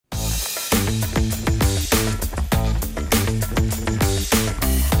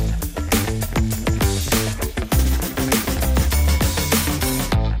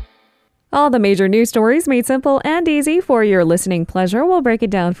All the major news stories made simple and easy for your listening pleasure. We'll break it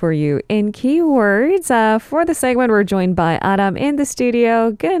down for you in keywords. For the segment, we're joined by Adam in the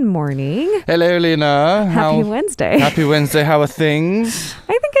studio. Good morning. Hello, Lena. Happy Wednesday. Happy Wednesday. How are things?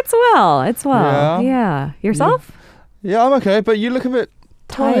 I think it's well. It's well. Yeah. Yourself? Yeah, I'm okay, but you look a bit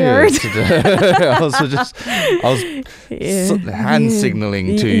tired today. I was hand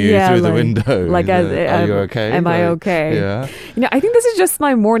signaling to you through the window. Like, are you okay? Am I okay? Yeah. I think this is just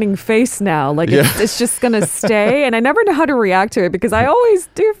my morning face now. Like, it's just going to stay. And I never know how to react to it because I always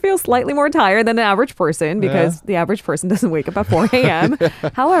do feel slightly more tired than the average person because the average person doesn't wake up at 4 a.m.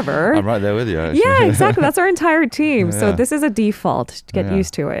 However, I'm right there with you, actually. Yeah, exactly. That's our entire team. So this is a default. Get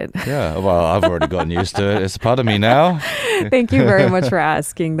used to it. Yeah. Well, I've already gotten used to it. It's a part of me now. Thank you very much for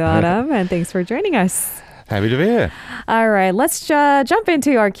asking, Adam, and thanks for joining us. Happy to be here. All right, let's jump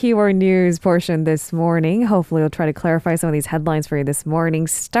into our keyword news portion this morning. Hopefully, we'll try to clarify some of these headlines for you this morning,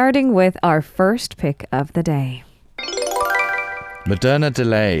 starting with our first pick of the day. Moderna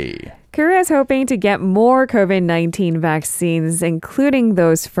delay. Korea is hoping to get more COVID-19 vaccines, including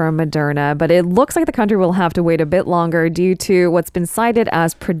those from Moderna, but it looks like the country will have to wait a bit longer due to what's been cited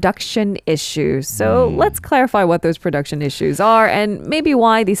as production issues. So let's clarify what those production issues are and maybe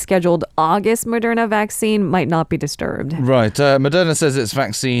why the scheduled August Moderna vaccine might not be disturbed. Right. Moderna says its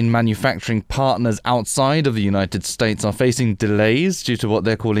vaccine manufacturing partners outside of the United States are facing delays due to what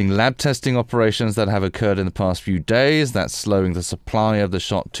they're calling lab testing operations that have occurred in the past few days. That's slowing the supply of the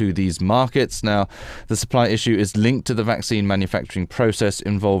shot to these markets. Now, the supply issue is linked to the vaccine manufacturing process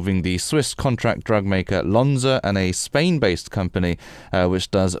involving the Swiss contract drug maker Lonza and a Spain-based company which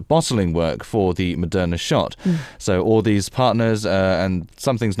does bottling work for the Moderna shot. So all these partners, and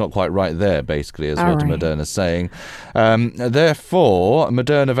something's not quite right there, basically, is what Moderna's saying. Therefore,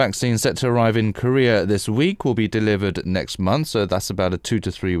 Moderna vaccine set to arrive in Korea this week will be delivered next month, so that's about a 2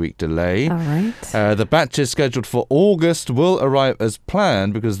 to 3 week delay. All right. The batches scheduled for August will arrive as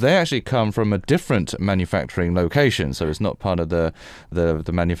planned because they actually come from a different manufacturing location, so it's not part of the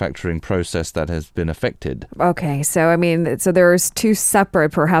manufacturing process that has been affected. Okay, so there's two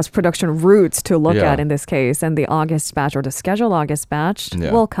separate perhaps production routes to look at in this case, and the August batch or the scheduled August batch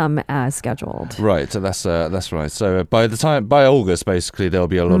will come as scheduled. Right, so that's right. So by August, basically, there'll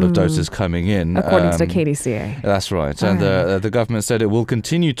be a lot of doses coming in, according to the KDCA. That's right, and the government said it will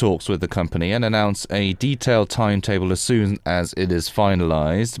continue talks with the company and announce a detailed timetable as soon as it is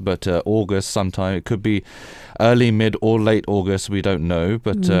finalized. But August sometime, it could be early, mid or late August, we don't know,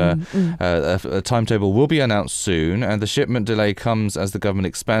 but a timetable will be announced soon, and the shipment delay comes as the government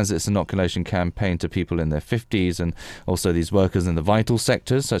expands its inoculation campaign to people in their 50s and also these workers in the vital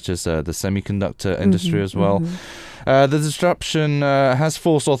sectors such as the semiconductor industry as well. The disruption has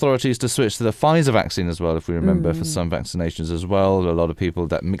forced authorities to switch to the Pfizer vaccine as well, if we remember, for some vaccinations as well. A lot of people,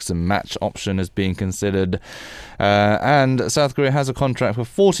 that mix and match option is being considered. And South Korea has a contract for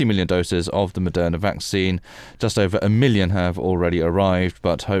 40 million doses of the Moderna vaccine. Just over 1 million have already arrived,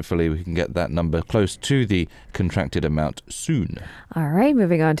 but hopefully we can get that number close to the contracted amount soon. All right,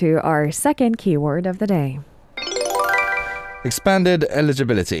 moving on to our second keyword of the day. Expanded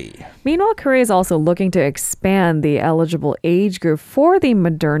eligibility. Meanwhile, Korea is also looking to expand the eligible age group for the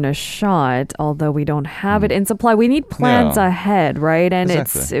Moderna shot. Although we don't have it in supply, we need plans ahead, right? And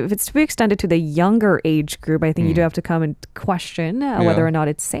exactly. if it's to be extended to the younger age group, I think you do have to come and question whether or not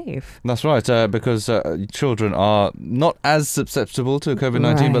it's safe. That's right, because children are not as susceptible to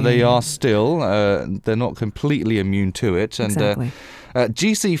COVID-19, but they are still. They're not completely immune to it. And exactly.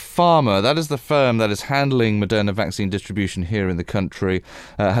 GC Pharma, that is the firm that is handling Moderna vaccine distribution here in the country,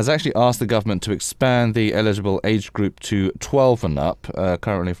 has actually asked the government to expand the eligible age group to 12 and up,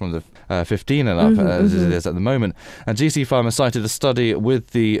 currently from the 15 and up as it is at the moment. And GC Pharma cited a study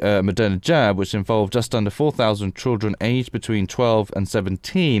with the Moderna jab, which involved just under 4,000 children aged between 12 and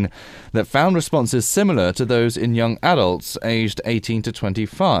 17, that found responses similar to those in young adults aged 18 to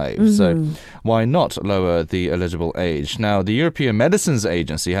 25. So why not lower the eligible age? Now, the European Medicines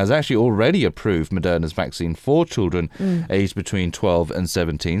Agency has actually already approved Moderna's vaccine for children aged between 12 and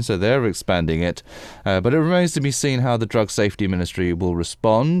 17, so they're expanding it. But it remains to be seen how the Drug Safety Ministry will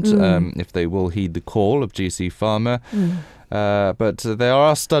respond, if they will heed the call of GC Pharma. But there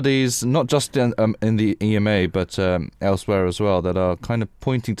are studies, not just in the EMA, but elsewhere as well, that are kind of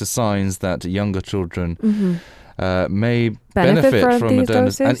pointing to signs that younger children may Benefit from these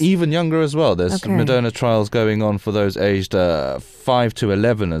Moderna's, doses? and even younger as well. There's Okay. Moderna trials going on for those aged 5 to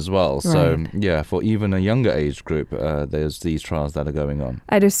 11 as well. So Right. yeah, for even a younger age group, there's these trials that are going on.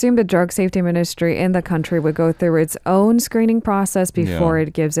 I'd assume the Drug Safety Ministry in the country would go through its own screening process before Yeah.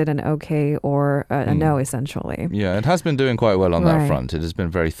 it gives it an okay or a no, essentially. Yeah, it has been doing quite well on that Right. front. It has been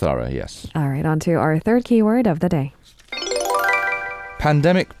very thorough, yes. All right, on to our third keyword of the day.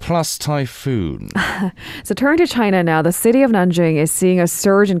 Pandemic plus typhoon. So turn to China now. The city of Nanjing is seeing a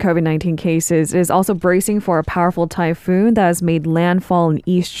surge in COVID-19 cases. It is also bracing for a powerful typhoon that has made landfall in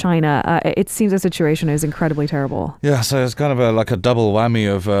East China. It seems the situation is incredibly terrible. Yeah, so it's kind of like a double whammy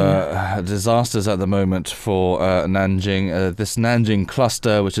of disasters at the moment for Nanjing. This Nanjing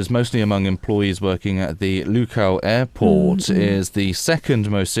cluster, which is mostly among employees working at the Lukao airport, is the second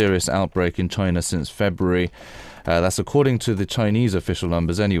most serious outbreak in China since February. That's according to the Chinese official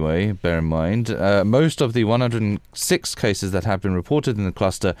numbers anyway, bear in mind. Most of the 106 cases that have been reported in the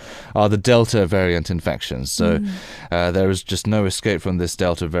cluster are the Delta variant infections. So there is just no escape from this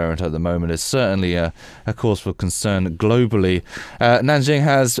Delta variant at the moment. It's certainly a cause for concern globally. Nanjing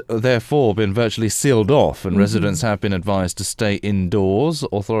has therefore been virtually sealed off, and residents have been advised to stay indoors.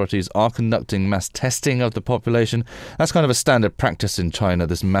 Authorities are conducting mass testing of the population. That's kind of a standard practice in China,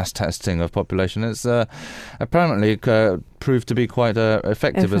 this mass testing of population. It's apparently proved to be quite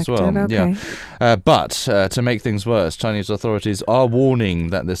effective as well. Okay. Yeah, but to make things worse, Chinese authorities are warning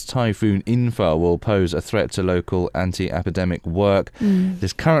that this typhoon Infa will pose a threat to local anti-epidemic work.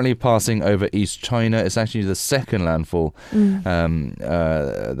 It's currently passing over East China. It's actually the second landfall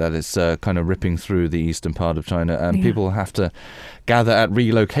that is kind of ripping through the eastern part of China, and people have to gather at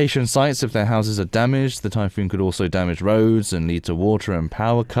relocation sites if their houses are damaged. The typhoon could also damage roads and lead to water and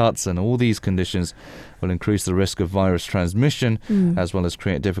power cuts, and all these conditions will increase the risk of virus transmission as well as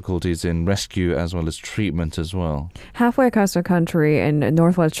create difficulties in rescue as well as treatment as well. Halfway across the country in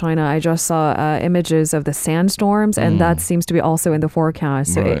northwest China, I just saw images of the sandstorms, and that seems to be also in the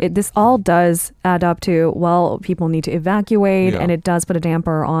forecast. So Right. this all does add up to, well, people need to evacuate, Yeah. and it does put a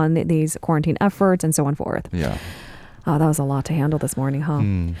damper on these quarantine efforts and so on forth. Yeah. Oh, that was a lot to handle this morning, huh?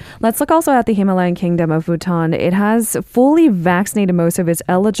 Let's look also at the Himalayan kingdom of Bhutan. It has fully vaccinated most of its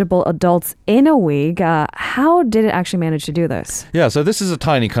eligible adults in a week. How did it actually manage to do this? Yeah, so this is a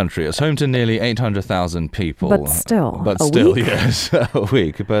tiny country. It's home to nearly 800,000 people. But still, But a still, week? yes, a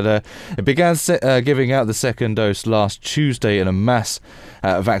week. But it began giving out the second dose last Tuesday in a mass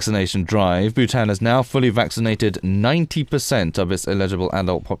vaccination drive. Bhutan has now fully vaccinated 90% of its eligible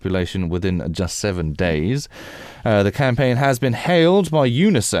adult population within just 7 days. The campaign has been hailed by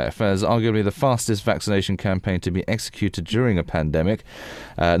UNICEF as arguably the fastest vaccination campaign to be executed during a pandemic.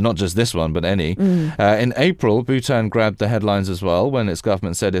 Not just this one, but any. In April, Bhutan grabbed the headlines as well when its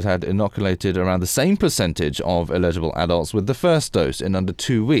government said it had inoculated around the same percentage of eligible adults with the first dose in under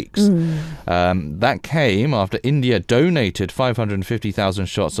 2 weeks. That came after India donated 550,000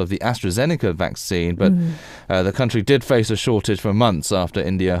 shots of the AstraZeneca vaccine, but the country did face a shortage for months after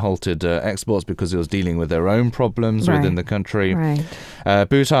India halted exports because it was dealing with their own problems within the country. Right.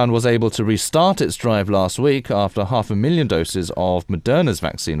 Bhutan was able to restart its drive last week after 500,000 doses of Moderna's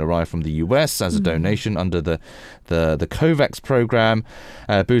vaccine arrived from the US as a donation under the COVAX program.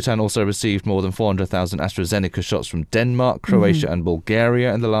 Bhutan also received more than 400,000 AstraZeneca shots from Denmark, Croatia and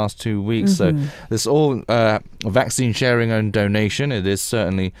Bulgaria in the last 2 weeks. So this all vaccine sharing and donation. It is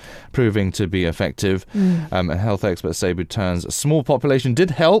certainly proving to be effective. And health experts say Bhutan's small population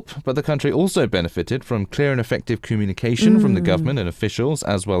did help, but the country also benefited from clear and effective communication from the government and officials,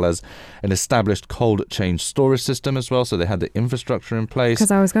 as well as an established cold chain storage system as well. So they had the infrastructure in place.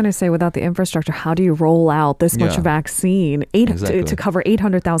 Because I was going to say, without the infrastructure, how do you roll out this much vaccine Exactly. to cover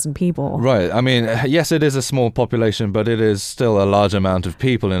 800,000 people? Right. I mean, yes, it is a small population, but it is still a large amount of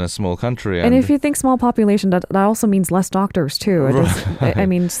people in a small country. And if you think small population, that also means less doctors too. I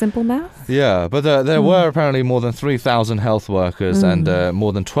mean, simple math. Yeah, but there were apparently more than 3,000 health workers and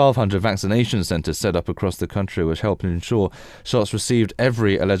more than 1,200 vaccination centres set up across the country, which helped ensure shots received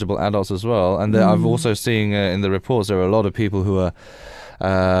every eligible adults as well. And I've also seen in the reports there are a lot of people who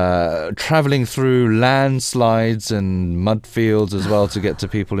are traveling through landslides and mud fields as well to get to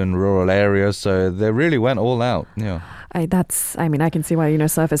people in rural areas. So they really went all out. Yeah. I can see why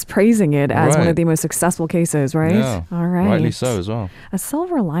UNICEF is praising it as one of the most successful cases, right? Yeah, all right. rightly so as well. A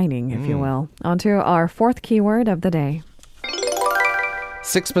silver lining, if you will. On to our fourth keyword of the day.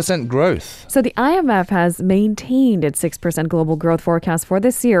 6% growth. So the IMF has maintained its 6% global growth forecast for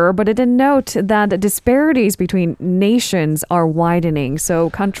this year, but it did note that disparities between nations are widening. So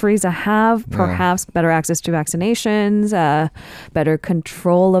countries that have perhaps better access to vaccinations, better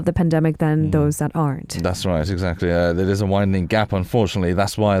control of the pandemic than those that aren't. That's right, exactly. There is a widening gap, unfortunately.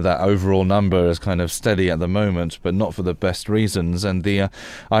 That's why that overall number is kind of steady at the moment, but not for the best reasons. And the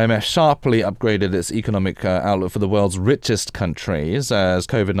IMF sharply upgraded its economic outlook for the world's richest countries as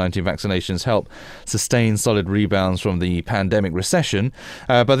COVID-19 vaccinations help sustain solid rebounds from the pandemic recession.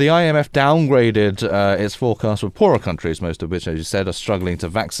 But the IMF downgraded its forecast for poorer countries, most of which, as you said, are struggling to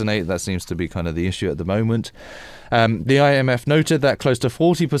vaccinate. That seems to be kind of the issue at the moment. The IMF noted that close to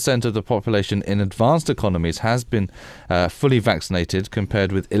 40% of the population in advanced economies has been fully vaccinated,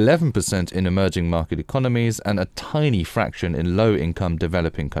 compared with 11% in emerging market economies and a tiny fraction in low-income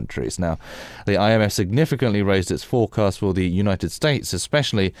developing countries. Now, the IMF significantly raised its forecast for the United States,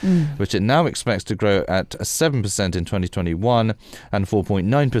 especially, which it now expects to grow at 7% in 2021 and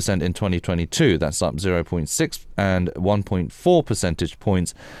 4.9% in 2022. That's up 0.6 and 1.4 percentage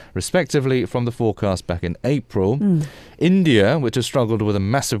points, respectively, from the forecast back in April. India, which has struggled with a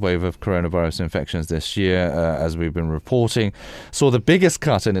massive wave of coronavirus infections this year, as we've been reporting, saw the biggest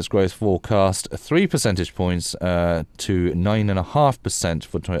cut in its growth forecast, 3 percentage points to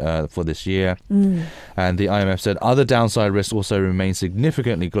 9.5% for this year. And the IMF said other downside risks also remain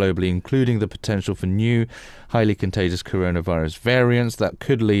significantly globally, including the potential for new highly contagious coronavirus variants that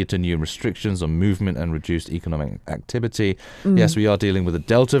could lead to new restrictions on movement and reduced economic activity. Yes, we are dealing with a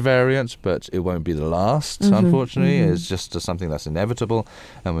Delta variant, but it won't be the last, unfortunately. It's just something that's inevitable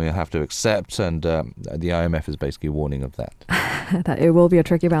and we have to accept, and the IMF is basically warning of that. That it will be a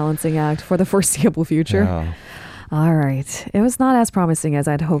tricky balancing act for the foreseeable future. Yeah. All right. It was not as promising as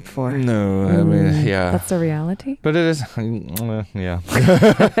I'd hoped for. No, I mean, yeah. That's the reality. But it is, yeah. I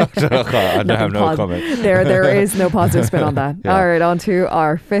have no comment. There is no positive spin on that. Yeah. All right, on to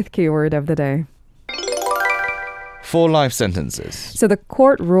our fifth keyword of the day. 4 life sentences. So the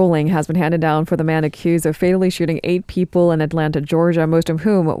court ruling has been handed down for the man accused of fatally shooting 8 people in Atlanta, Georgia, most of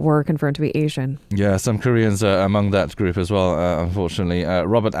whom were confirmed to be Asian. Yeah, some Koreans are among that group as well, unfortunately.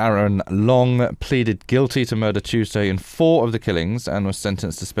 Robert Aaron Long pleaded guilty to murder Tuesday in 4 of the killings and was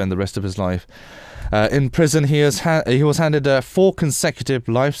sentenced to spend the rest of his life in prison. He was handed 4 consecutive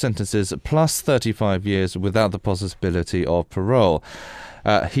life sentences plus 35 years without the possibility of parole.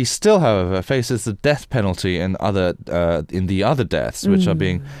 He still, however, faces the death penalty in the other deaths, which are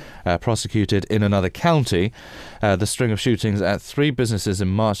being prosecuted in another county. The string of shootings at 3 businesses in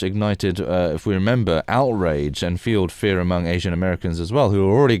March ignited, if we remember, outrage and fueled fear among Asian Americans as well, who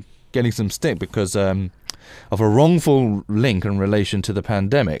are already getting some stick because of a wrongful link in relation to the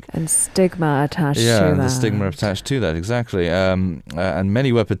pandemic. And stigma attached to that. Yeah, that. the stigma attached to that, exactly. And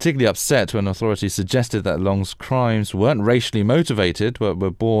many were particularly upset when authorities suggested that Long's crimes weren't racially motivated, but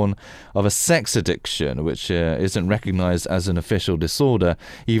were born of a sex addiction, which isn't recognized as an official disorder.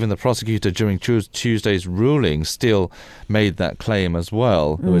 Even the prosecutor during Tuesday's ruling still made that claim as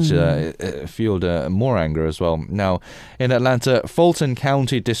well, which fueled more anger as well. Now, in Atlanta, Fulton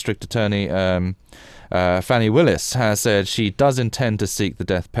County District Attorney Fannie Willis has said she does intend to seek the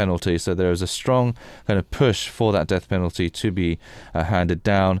death penalty, so there is a strong kind of push for that death penalty to be handed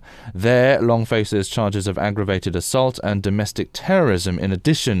down. There, Long faces charges of aggravated assault and domestic terrorism in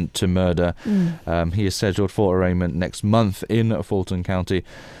addition to murder. He is scheduled for arraignment next month in Fulton County.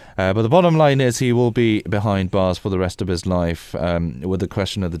 But the bottom line is he will be behind bars for the rest of his life. With the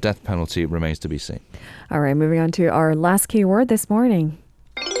question of the death penalty remains to be seen. All right, moving on to our last keyword this morning.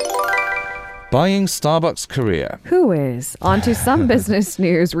 Buying Starbucks Korea. Who is? On to some business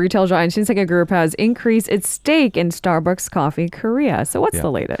news. Retail giant Shinsegae Group has increased its stake in Starbucks Coffee Korea. So what's the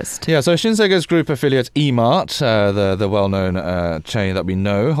latest? Yeah, so Shinsegae's group affiliate E-Mart, the well-known chain that we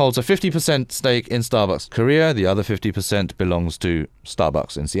know, holds a 50% stake in Starbucks Korea. The other 50% belongs to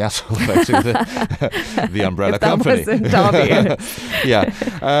Starbucks in Seattle, basically, the umbrella company.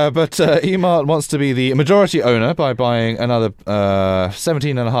 But E-Mart wants to be the majority owner by buying another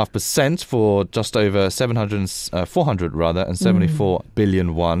 17.5% for just over 474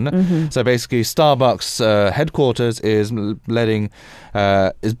 billion won. So basically, Starbucks headquarters is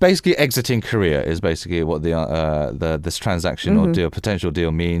basically exiting Korea. Is basically what this transaction or potential deal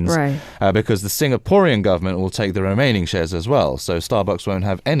means. Right. Because the Singaporean government will take the remaining shares as well. So Starbucks won't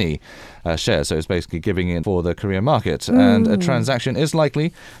have any shares. So it's basically giving in for the Korean market. And a transaction is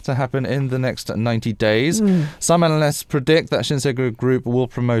likely to happen in the next 90 days. Some analysts predict that Shinsegae Group will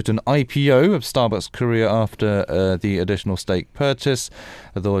promote an IPO of Starbucks Korea after the additional stake purchase.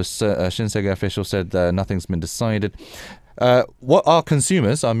 Though Shinsegae officials said nothing's been decided. What our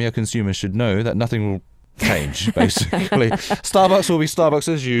mere consumers should know that nothing will change, basically. Starbucks will be Starbucks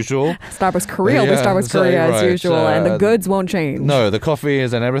as usual. Starbucks Korea will be Starbucks Korea as usual, and the goods won't change. No, the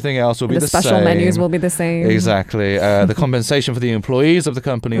coffees and everything else will be the same. The special menus will be the same. Exactly. The compensation for the employees of the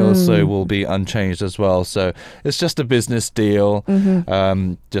company also will be unchanged as well. So it's just a business deal.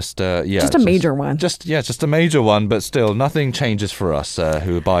 Just a major one. Just a major one, but still nothing changes for us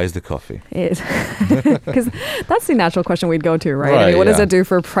who buys the coffee. Because that's the natural question we'd go to, right? I mean, what does it do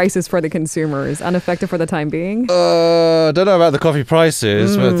for prices for the consumers? Unaffected for the time being? I don't know about the coffee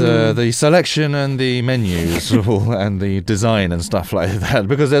prices, but the selection and the menus and the design and stuff like that.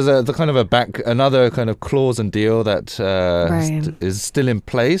 Because there's another kind of clause and deal that is still in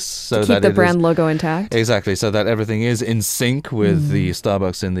place, so to keep the brand logo intact. Exactly, so that everything is in sync with the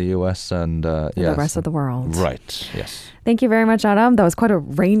Starbucks in the US and the rest of the world. Right. Yes. Thank you very much, Adam. That was quite a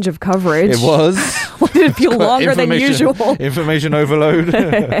range of coverage. It was. Why did it feel longer than usual? Information overload.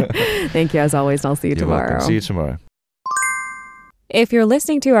 Thank you as always, and I'll see you tomorrow. Welcome. See you tomorrow. If you're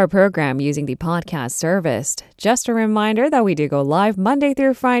listening to our program using the podcast service, just a reminder that we do go live Monday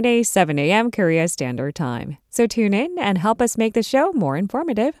through Friday, 7 a.m. Korea Standard Time. So tune in and help us make the show more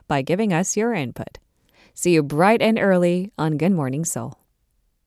informative by giving us your input. See you bright and early on Good Morning Seoul.